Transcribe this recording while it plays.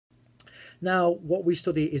Now, what we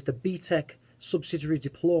study is the BTEC subsidiary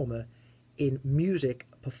diploma in music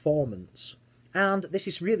performance. And this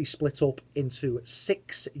is really split up into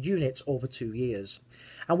 6 units over 2 years.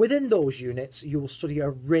 And within those units, you will study a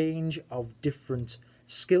range of different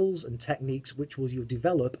skills and techniques which you'll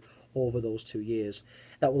develop over those 2 years.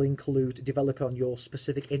 That will include developing on your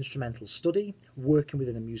specific instrumental study, working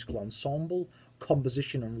within a musical ensemble,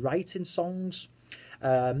 composition and writing songs.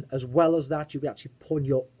 As well as that, you'll be actually putting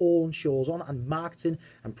your own shows on and marketing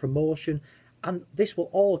and promotion. And this will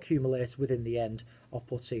all accumulate within the end of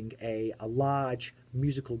putting a large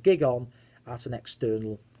musical gig on at an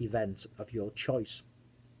external event of your choice.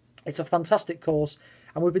 It's a fantastic course,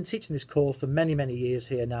 and we've been teaching this course for many, many years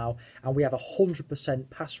here now, and we have a 100%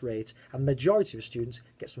 pass rate, and the majority of students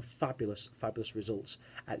get some fabulous, fabulous results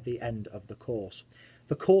at the end of the course.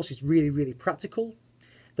 The course is really, really practical.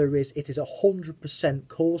 It is 100%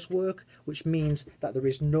 coursework, which means that there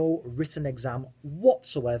is no written exam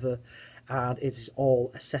whatsoever, and it is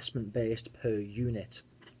all assessment based per unit.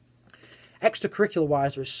 Extracurricular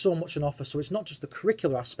wise, there is so much on offer, so it's not just the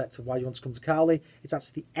curricular aspect of why you want to come to Cowley, it's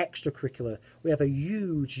actually the extracurricular. We have a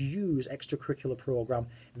huge extracurricular programme,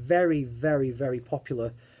 very, very, very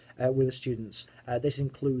popular with the students. This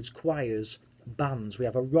includes choirs, bands, we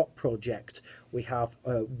have a rock project, we have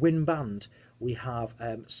a wind band, we have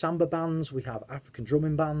samba bands, we have African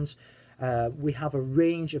drumming bands, we have a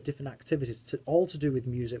range of different activities, all to do with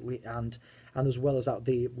music, and as well as that,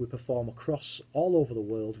 we perform across all over the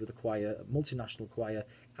world with a choir, a multinational choir,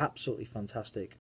 absolutely fantastic.